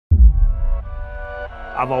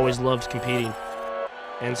I've always loved competing.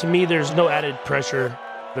 And to me, there's no added pressure.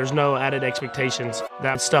 There's no added expectations.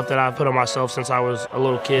 That's stuff that I've put on myself since I was a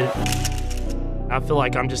little kid. I feel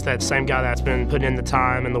like I'm just that same guy that's been putting in the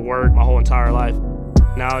time and the work my whole entire life.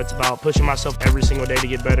 Now it's about pushing myself every single day to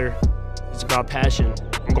get better. It's about passion.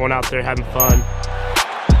 I'm going out there having fun.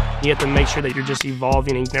 You have to make sure that you're just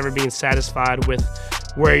evolving and never being satisfied with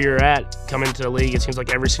where you're at coming into the league. It seems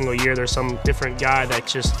like every single year there's some different guy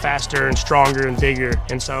that's just faster and stronger and bigger.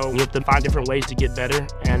 And so you have to find different ways to get better.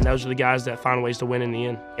 And those are the guys that find ways to win in the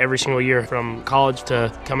end. Every single year from college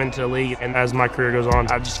to come into the league. And as my career goes on,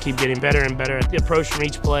 I just keep getting better and better at the approach from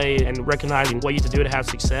each play and recognizing what you have to do to have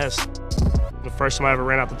success. The first time I ever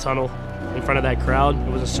ran out the tunnel in front of that crowd,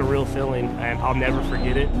 it was a surreal feeling and I'll never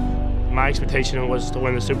forget it. My expectation was to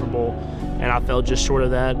win the Super Bowl and I fell just short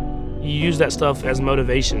of that. You use that stuff as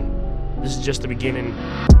motivation. This is just the beginning.